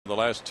The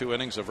last 2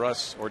 innings of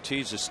Russ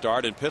Ortiz's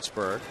start in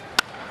Pittsburgh.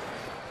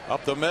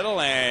 Up the middle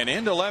and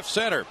into left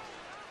center.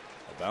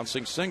 A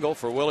bouncing single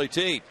for Willie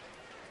T.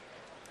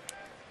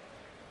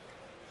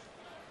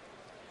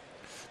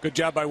 Good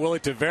job by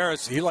Willie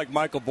Taveras. He, like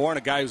Michael Bourne,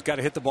 a guy who's got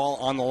to hit the ball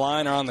on the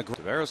line or on the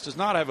ground. Taveras does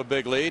not have a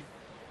big lead.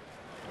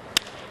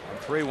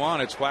 3-1.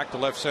 It's whacked to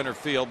left center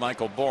field.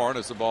 Michael Bourne,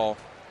 as the ball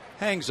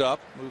hangs up,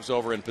 moves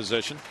over in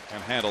position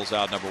and handles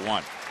out number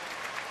 1.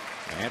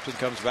 Hampton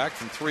comes back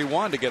from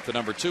 3-1 to get the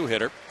number 2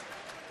 hitter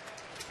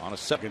on a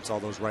set against all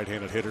those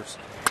right-handed hitters.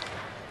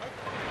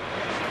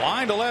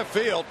 Line to left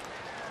field.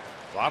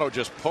 Votto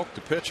just poked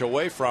the pitch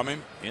away from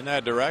him in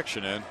that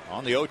direction, and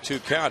on the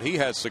 0-2 count he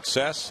has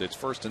success. It's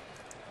first and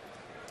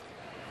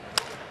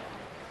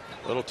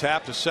little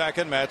tap to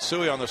second.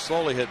 Matsui on the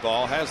slowly hit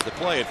ball has the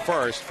play at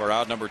first for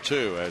out number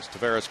 2 as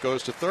Taveras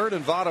goes to third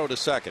and Votto to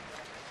second.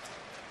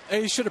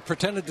 Hey, he should have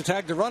pretended to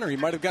tag the runner. He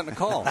might have gotten a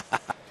call.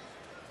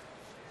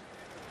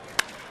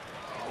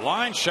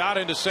 Line shot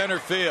into center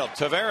field.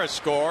 Taveras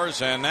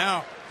scores, and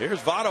now here's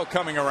Votto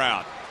coming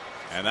around.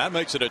 And that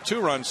makes it a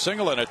 2-run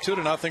single and a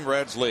 2-0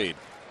 Reds lead.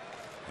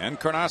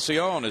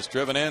 Encarnacion is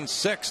driven in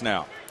 6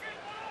 now.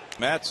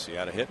 Mets, he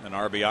had a hit and an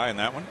RBI in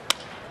that one.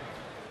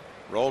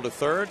 Roll to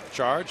third,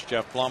 charge.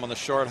 Jeff Blum on the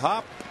short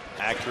hop.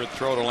 Accurate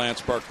throw to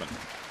Lance Berkman.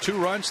 2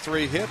 runs,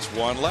 3 hits,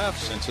 1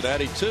 left.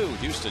 Cincinnati 2.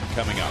 Houston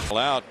coming up.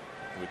 Out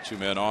with 2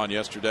 men on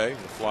yesterday.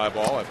 The fly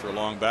ball after a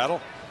long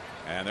battle.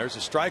 And there's a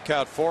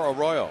strikeout for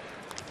Arroyo.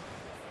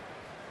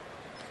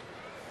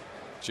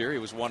 He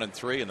was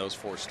 1-3 in those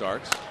 4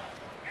 starts.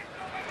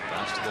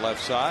 Bounce to the left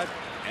side.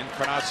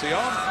 Encarnacion.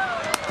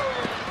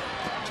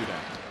 2 down.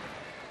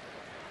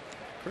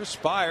 Chris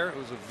Spire,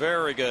 who's a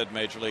very good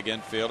major league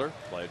infielder,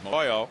 played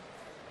Arroyo.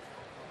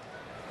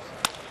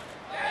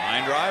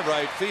 Line drive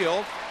right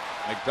field.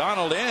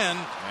 McDonald in,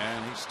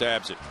 and he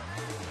stabs it.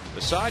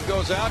 The side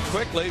goes out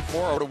quickly,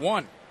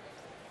 4-1.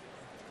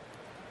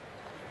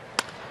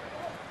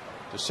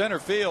 To center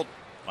field,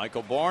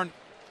 Michael Bourne.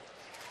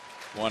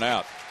 1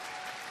 out.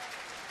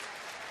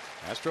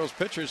 Astros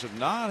pitchers have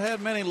not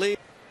had many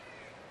leads,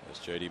 as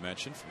JD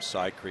mentioned, from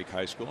Side Creek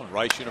High School and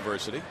Rice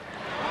University.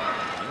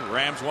 He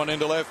rams one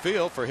into left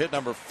field for hit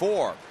number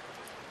 4.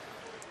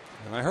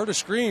 And I heard a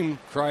scream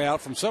cry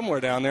out from somewhere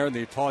down there in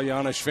the Paul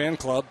Janish fan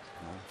club.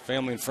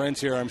 Family and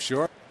friends here, I'm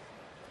sure.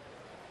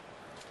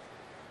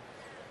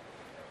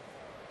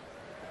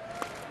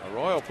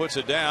 Arroyo puts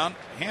it down.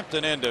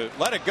 Hampton in to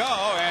let it go,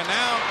 and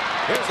now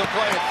here's the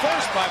play at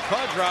first by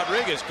Pudge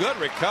Rodriguez. Good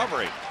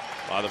recovery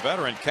by the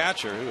veteran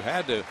catcher who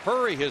had to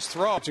hurry his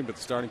throw. But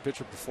the starting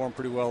pitcher performed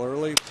pretty well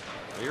early.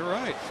 You're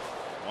right.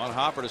 1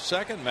 hopper to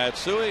second.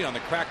 Matsui on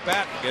the crack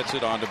bat gets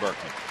it on to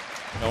Berkman.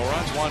 No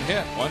runs, 1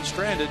 hit, 1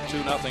 stranded,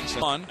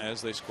 2-0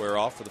 as they square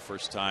off for the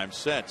first time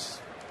since.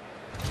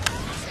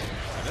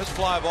 And this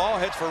fly ball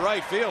hits for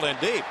right field and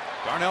deep.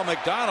 Darnell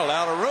McDonald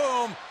out of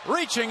room,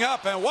 reaching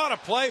up, and what a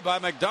play by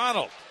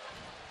McDonald.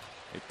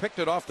 He picked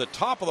it off the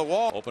top of the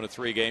wall. Open a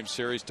 3-game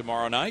series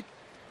tomorrow night.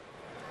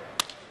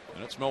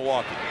 And it's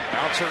Milwaukee.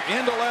 Bouncer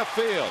into left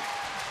field.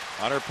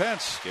 Hunter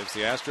Pence gives the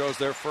Astros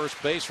their first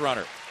base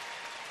runner.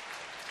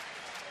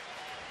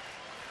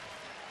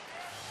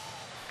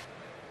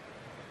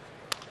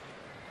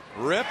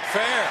 Rip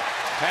fair.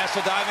 Past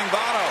the diving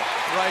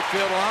Votto. Right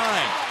field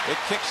line. It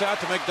kicks out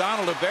to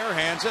McDonald, who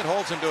barehands it,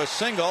 holds him to a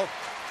single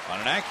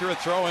on an accurate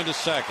throw into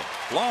second.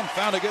 Blum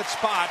found a good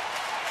spot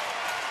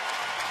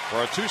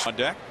for a 2 on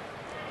deck.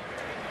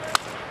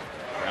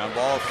 Ground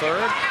ball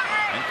third.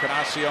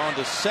 Encarnacion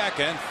to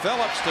second.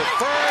 Phillips to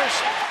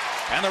first.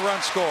 And the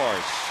run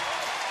scores.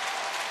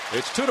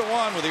 It's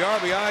 2-1 with the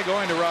RBI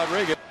going to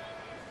Rodriguez.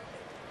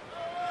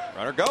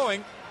 Runner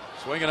going.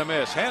 Swing and a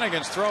miss.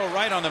 Hannigan's throw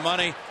right on the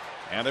money.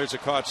 And there's a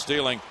caught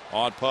stealing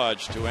on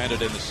Pudge to end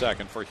it in the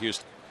second for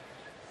Houston.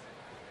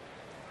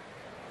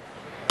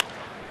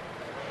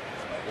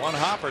 1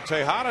 hopper.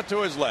 Tejada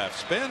to his left.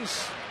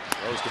 Spins.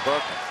 Goes to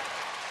Berkman.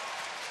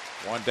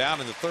 1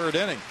 down in the 3rd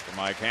inning for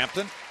Mike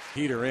Hampton.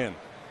 Heater in.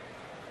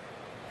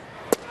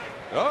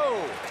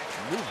 Oh,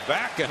 moved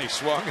back and he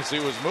swung as he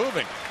was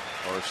moving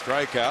for a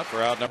strikeout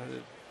for out number.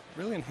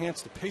 Really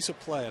enhanced the pace of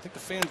play. I think the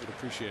fans would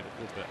appreciate it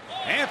a little bit.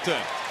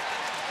 Hampton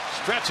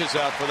stretches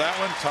out for that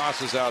one,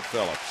 tosses out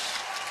Phillips.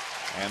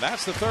 And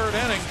that's the 3rd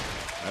inning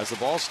as the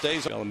ball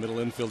stays. The middle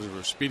infielders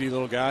were speedy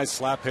little guys,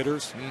 slap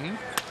hitters.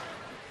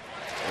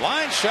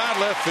 Line shot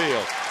left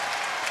field.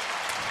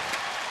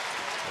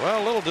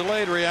 Well, a little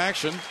delayed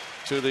reaction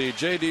to the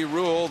JD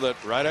rule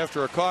that right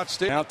after a caught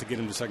steal. Out to get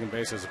him to second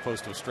base as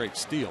opposed to a straight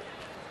steal.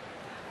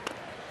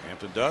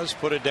 Hampton does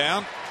put it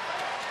down.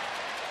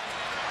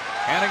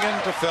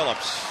 Hannigan to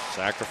Phillips.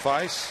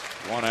 Sacrifice.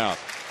 1 out.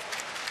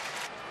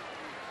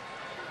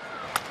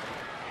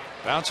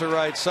 Bouncer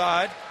right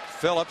side.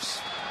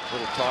 Phillips.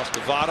 Little toss to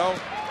Votto.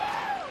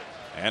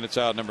 And it's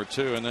out number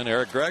 2. And then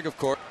Eric Gregg, of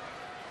course.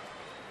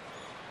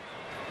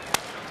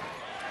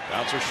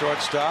 Bouncer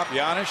shortstop.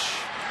 Janish.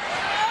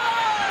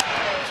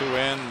 To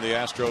end the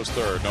Astros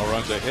 3rd. No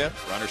runs, a hit.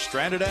 Runner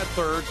stranded at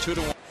 3rd.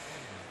 2-1.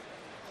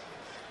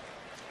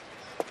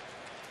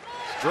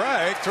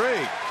 Strike 3.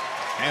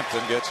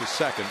 Hampton gets his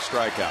second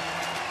strikeout.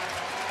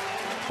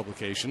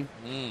 Publication.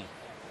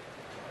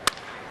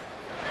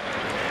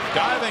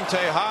 Diving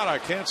Tejada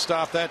can't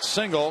stop that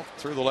single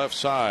through the left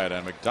side,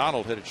 and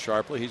McDonald hit it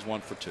sharply. He's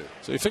 1 for 2.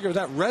 So you figure with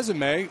that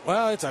resume,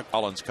 well, it's a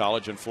Collins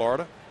College in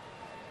Florida.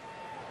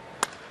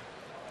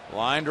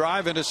 Line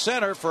drive into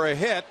center for a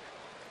hit.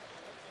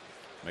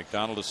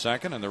 McDonald is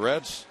second, and the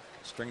Reds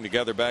string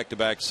together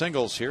back-to-back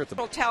singles here at the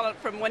talent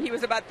from when he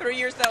was about 3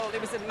 years old.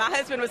 My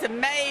husband was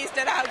amazed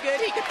at how good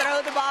he could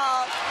throw the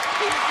ball.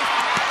 He was just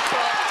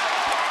natural.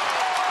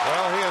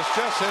 Well, he has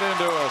just hit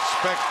into a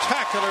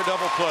spectacular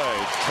double play.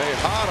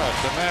 Tejada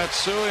to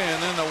Matsui,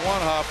 and then the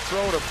one-hop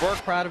throw to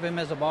Burke. Proud of him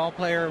as a ball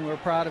player, and we're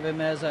proud of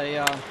him as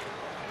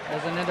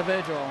an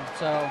individual.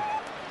 So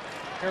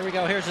here we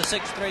go. Here's a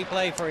 6-3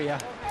 play for you.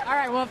 All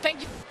right. Well,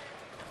 thank you.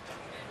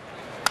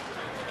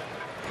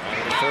 On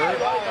to the third.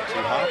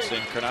 2 hops.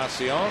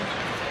 Encarnacion.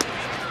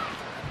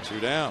 2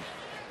 down.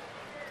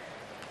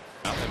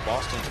 And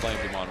Boston's claimed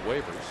him on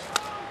waivers.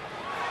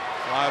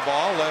 Fly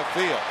ball left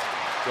field.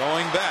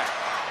 Going back.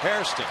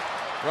 Hairston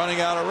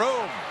running out of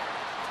room,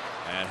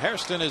 and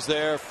Hairston is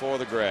there for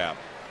the grab.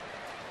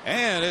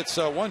 And it's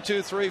a 1,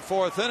 2, 3,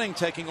 4th inning,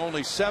 taking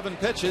only 7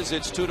 pitches.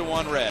 It's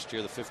 2-1 Reds. Last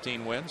year, the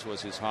 15 wins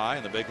was his high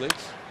in the big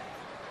leagues.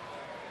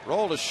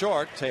 Rolled to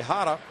short.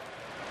 Tejada.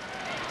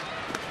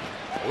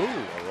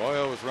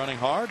 Arroyo was running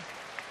hard,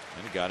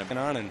 and he got him.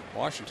 on in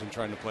Washington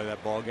trying to play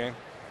that ball game.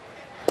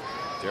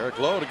 Derek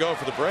Lowe to go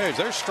for the Braves.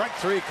 There's strike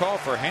 3 call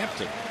for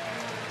Hampton.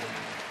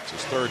 It's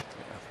his third.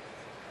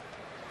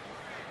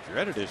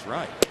 Dreaded is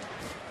right.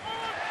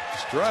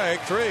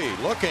 Strike 3.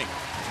 Looking.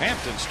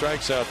 Hampton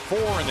strikes out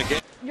 4 in the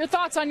game. Your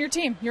thoughts on your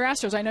team, your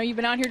Astros? I know you've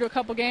been out here to a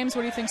couple games.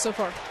 What do you think so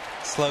far?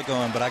 Slow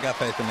going, but I got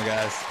faith in the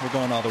guys. We're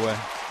going all the way.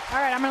 All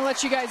right, I'm going to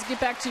let you guys get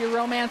back to your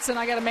romance, and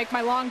I got to make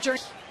my long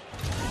journey.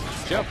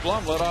 Jeff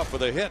Blum led off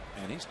with a hit,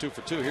 and he's 2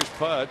 for 2. Here's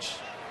Pudge.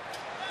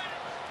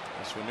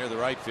 This one near the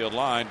right field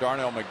line.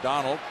 Darnell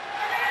McDonald.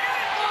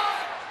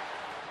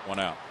 1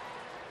 out.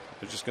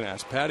 They're just going to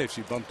ask Patty if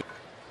she bumped it.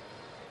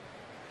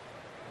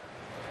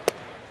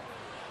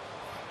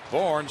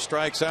 Bourne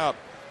strikes out.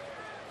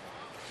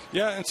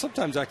 Yeah, and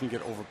sometimes I can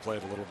get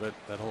overplayed a little bit,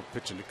 that whole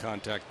pitch into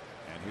contact.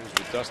 And here's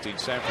with Dusty in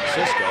San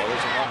Francisco.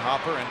 There's a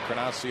one-hopper, and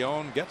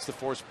Encarnacion gets the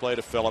force play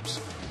to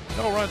Phillips.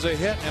 No runs, a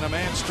hit, and a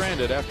man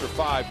stranded after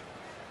 5.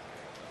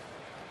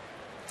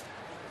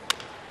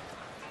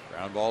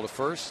 Ground ball to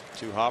first.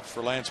 2 hops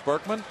for Lance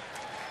Berkman.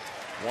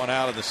 1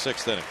 out in the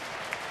 6th inning.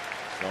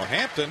 So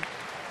Hampton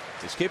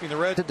is keeping the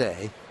Reds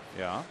today.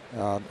 Yeah.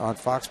 On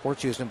Fox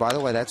Sports Houston. By the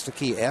way, that's the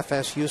key.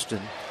 FS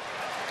Houston.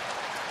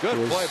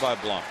 Good play by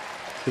Blum.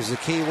 Is the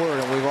key word,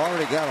 and we've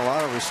already got a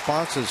lot of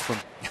responses from.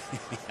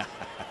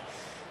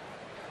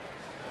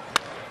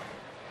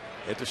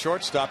 Hit the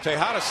shortstop.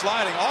 Tejada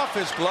sliding off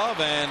his glove,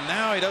 and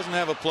now he doesn't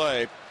have a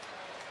play.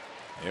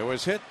 It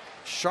was hit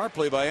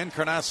sharply by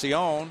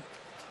Encarnacion,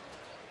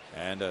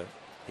 and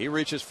he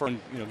reaches for.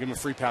 Give him a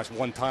free pass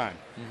one time.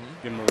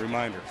 Give him a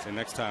reminder. Say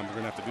next time we're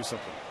going to have to do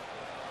something.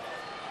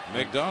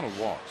 McDonald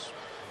walks.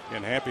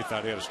 And Happy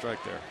thought he had a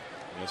strike there.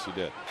 Yes, he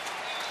did.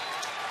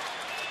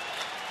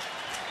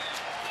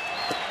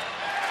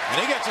 And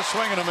he gets a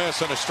swing and a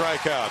miss and a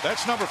strikeout.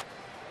 That's number.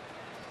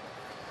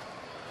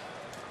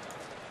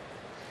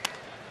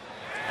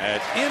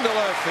 It's into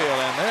left field,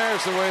 and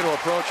there's the way to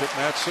approach it.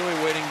 Matsui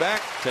waiting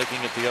back, taking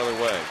it the other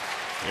way.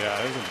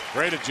 Yeah, there's a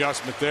great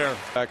adjustment there.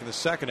 Back in the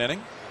 2nd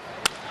inning.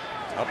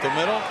 Up the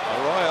middle.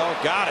 Arroyo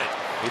got it.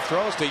 He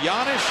throws to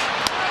Giannis.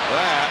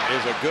 That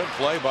is a good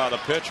play by the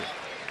pitcher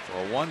for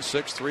a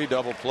 1-6-3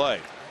 double play.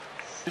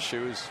 She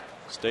was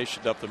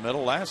stationed up the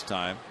middle last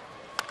time.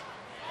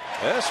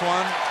 This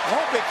one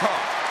won't be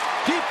caught.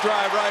 Deep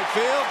drive right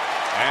field,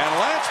 and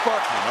Lance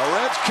Berkman, a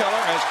Reds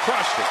killer, has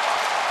crushed it.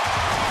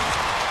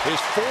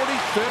 His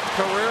 45th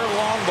career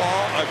long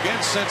ball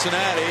against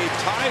Cincinnati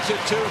ties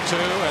it 2-2,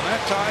 and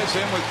that ties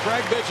him with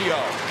Craig Biggio.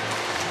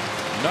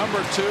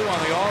 Number 2 on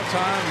the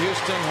all-time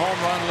Houston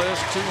home run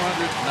list,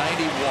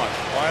 291.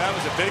 Boy, that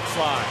was a big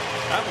fly.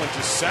 That one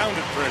just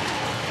sounded pretty.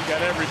 He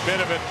got every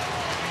bit of it.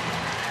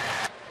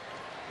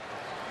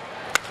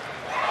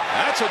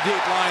 That's a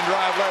deep line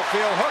drive left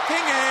field,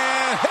 hooking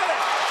and hit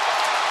it.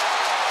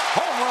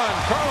 Home run,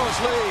 Carlos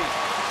Lee.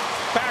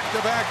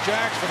 Back-to-back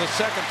jacks for the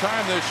 2nd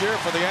time this year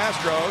for the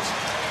Astros.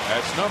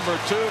 That's number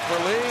 2 for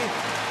Lee,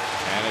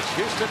 and it's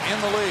Houston in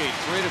the lead,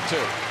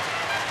 3-2.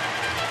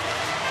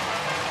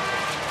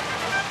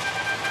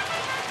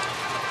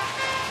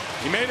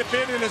 He made a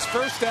bid in his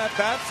first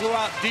at-bat, flew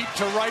out deep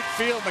to right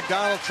field.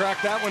 McDonald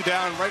tracked that one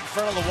down right in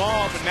front of the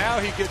wall, but now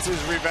he gets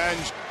his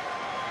revenge.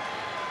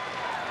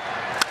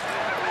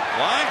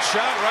 Line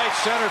shot right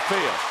center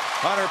field.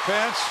 Hunter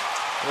Pence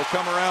will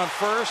come around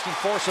first and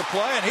force a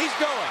play, and he's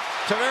going.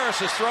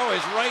 Taveras' throw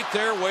is right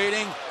there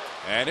waiting,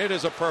 and it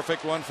is a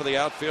perfect one for the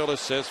outfield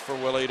assist for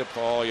Willie to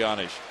Paul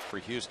Giannis. For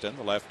Houston,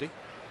 the lefty.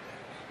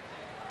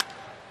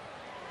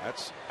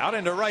 That's out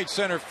into right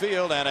center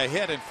field, and a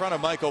hit in front of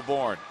Michael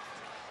Bourne.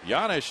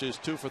 Giannis is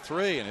 2 for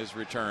 3 in his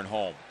return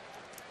home.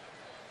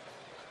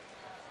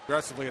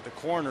 aggressively at the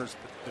corners,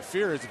 but the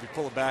fear is if you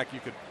pull it back, you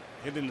could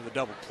hit into the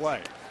double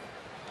play.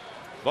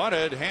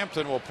 Bunted.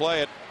 Hampton will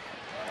play it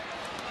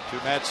to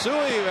Matsui,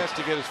 who has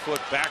to get his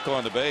foot back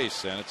on the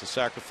base, and it's a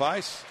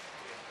sacrifice.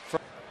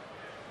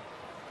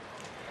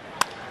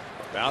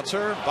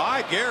 Bouncer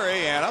by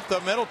Gary, and up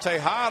the middle,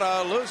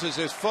 Tejada loses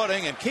his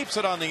footing and keeps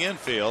it on the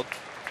infield.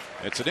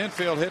 It's an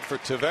infield hit for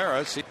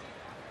Taveras.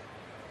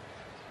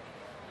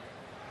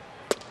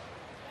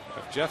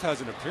 If Jeff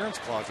has an appearance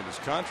clause in his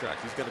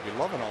contract, he's got to be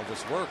loving all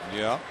this work.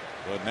 Yeah,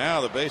 but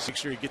now the base. Make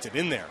sure he gets it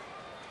in there.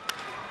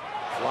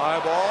 Fly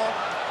ball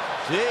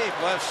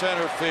deep left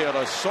center field.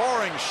 A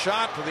soaring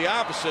shot to the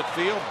opposite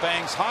field,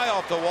 bangs high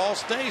off the wall,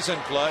 stays in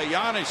play.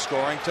 Yanni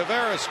scoring,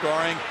 Taveras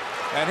scoring,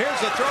 and here's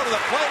the throw to the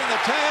plate and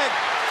the tag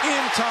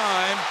in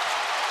time,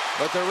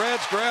 but the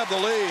Reds grab the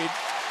lead.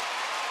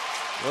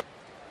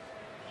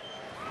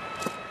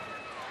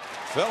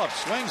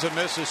 Phillips swings and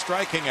misses,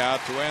 striking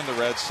out to end the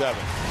Reds' 7th.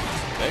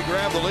 They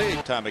grab the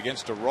lead time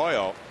against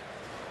Arroyo,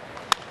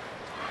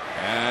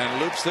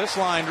 and loops this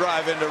line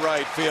drive into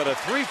right field. A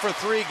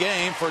 3-for-3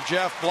 game for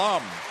Jeff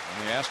Blum,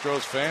 and the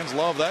Astros fans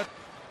love that.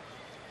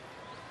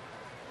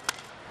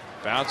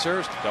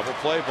 Bouncers, double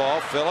play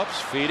ball.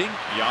 Phillips feeding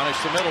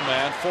Giannis, the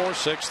middleman.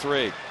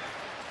 4-6-3.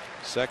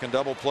 Second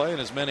double play in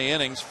as many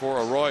innings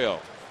for Arroyo.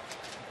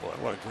 Boy,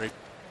 what a great.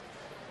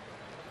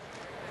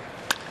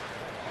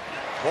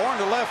 Born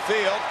to left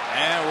field,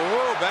 and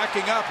we're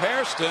backing up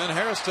Hairston.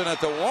 Hairston at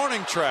the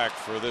warning track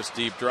for this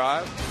deep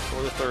drive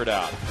for the 3rd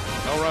out.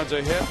 No runs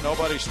a hit,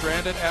 nobody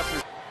stranded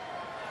after.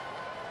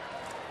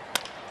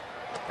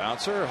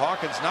 Bouncer,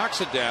 Hawkins knocks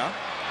it down,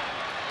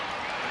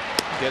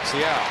 gets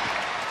the out.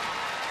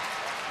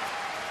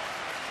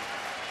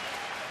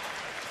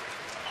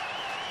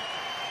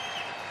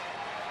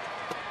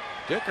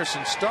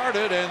 Dickerson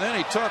started, and then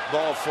he took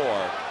ball 4.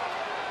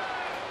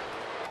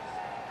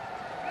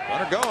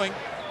 Runner going.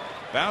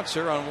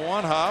 Bouncer on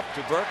one hop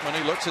to Berkman.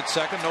 He looks at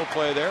second. No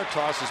play there.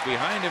 Tosses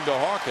behind him to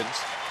Hawkins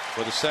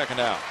for the 2nd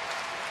out.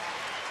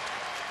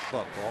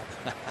 Ball.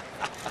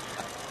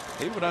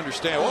 He would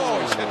understand. Oh,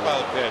 he's hit by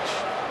the pitch.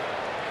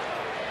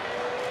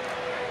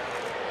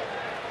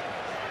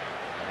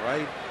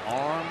 Right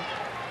arm.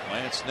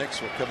 Lance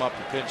Nix will come up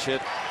to pinch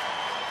hit.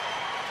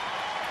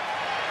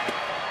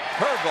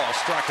 Curveball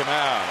struck him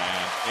out,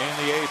 and in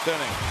the 8th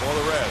inning for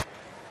the Reds.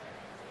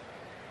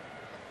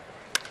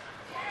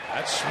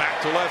 That's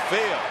smacked to left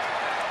field.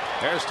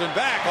 Hairston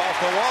back off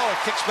the wall.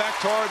 It kicks back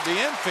toward the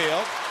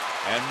infield,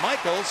 and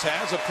Michaels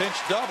has a pinch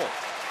double.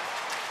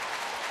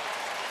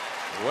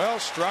 Well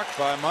struck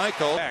by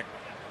Michael.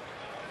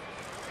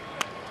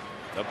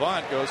 The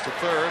bunt goes to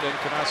third, and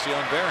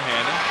Encarnacion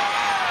barehanded.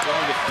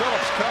 Going to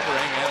Phillips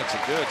covering, and it's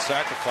a good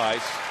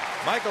sacrifice.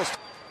 Michaels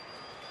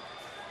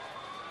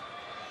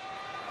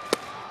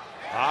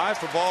high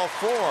for ball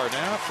 4.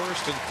 Now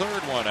 1st and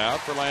 3rd one out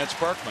for Lance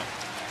Berkman.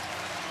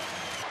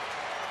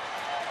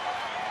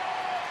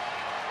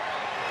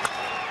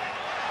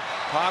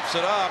 Pops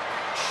it up,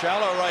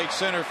 shallow right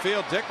center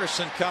field.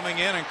 Dickerson coming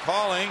in and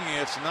calling.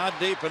 It's not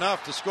deep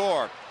enough to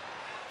score.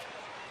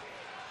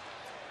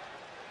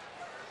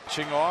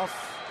 Pitching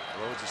off.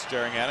 Rhodes is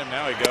staring at him.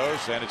 Now he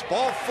goes, and it's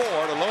ball 4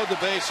 to load the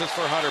bases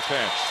for Hunter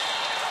Pence.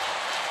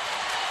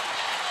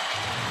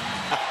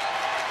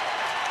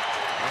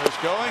 Hunter's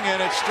going,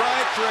 and it's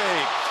strike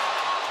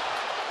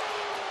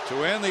 3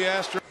 to end the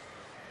Astros.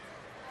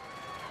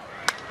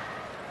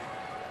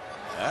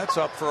 That's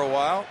up for a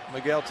while.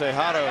 Miguel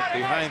Tejada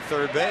behind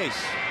third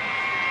base.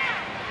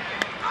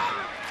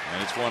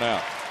 And it's 1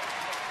 out.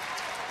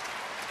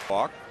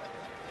 Walk.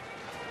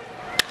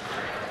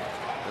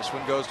 This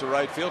one goes to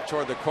right field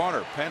toward the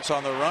corner. Pence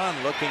on the run,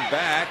 looking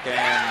back,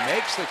 and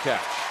makes the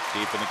catch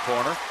deep in the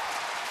corner.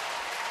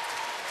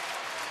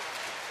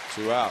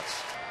 2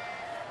 outs.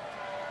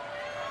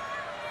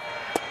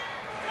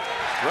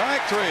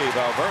 Strike 3.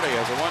 Valverde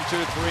has a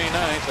 1-2-3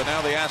 ninth, and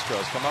now the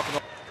Astros come up in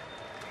the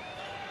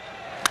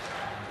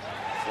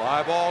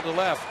fly ball to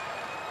left.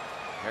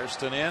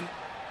 Hairston in.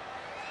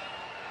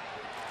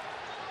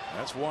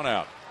 That's 1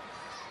 out.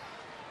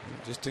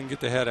 Just didn't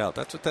get the head out.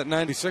 That's what that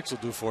 96 will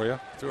do for you.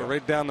 Threw it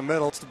right down the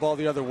middle. It's the ball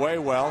the other way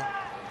well. And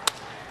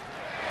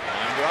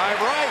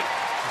drive right.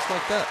 Just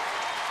like that.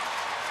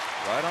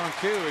 Right on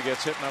cue. He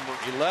gets hit number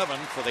 11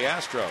 for the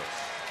Astros.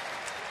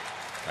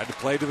 Had to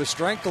play to his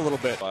strength a little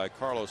bit. By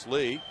Carlos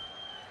Lee.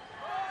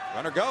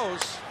 Runner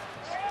goes.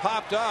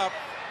 Popped up.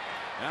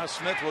 Now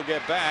Smith will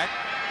get back.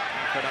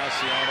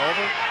 Encarnacion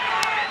over.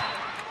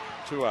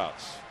 2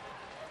 outs.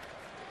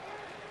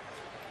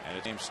 And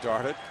the team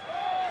started.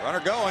 Runner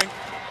going.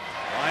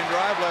 Line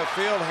drive left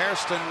field.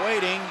 Hairston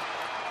waiting.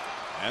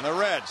 And the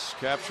Reds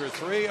capture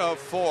 3 of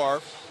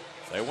 4.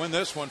 They win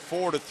this one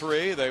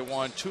 4-3. They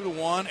won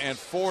 2-1 and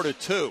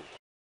 4-2.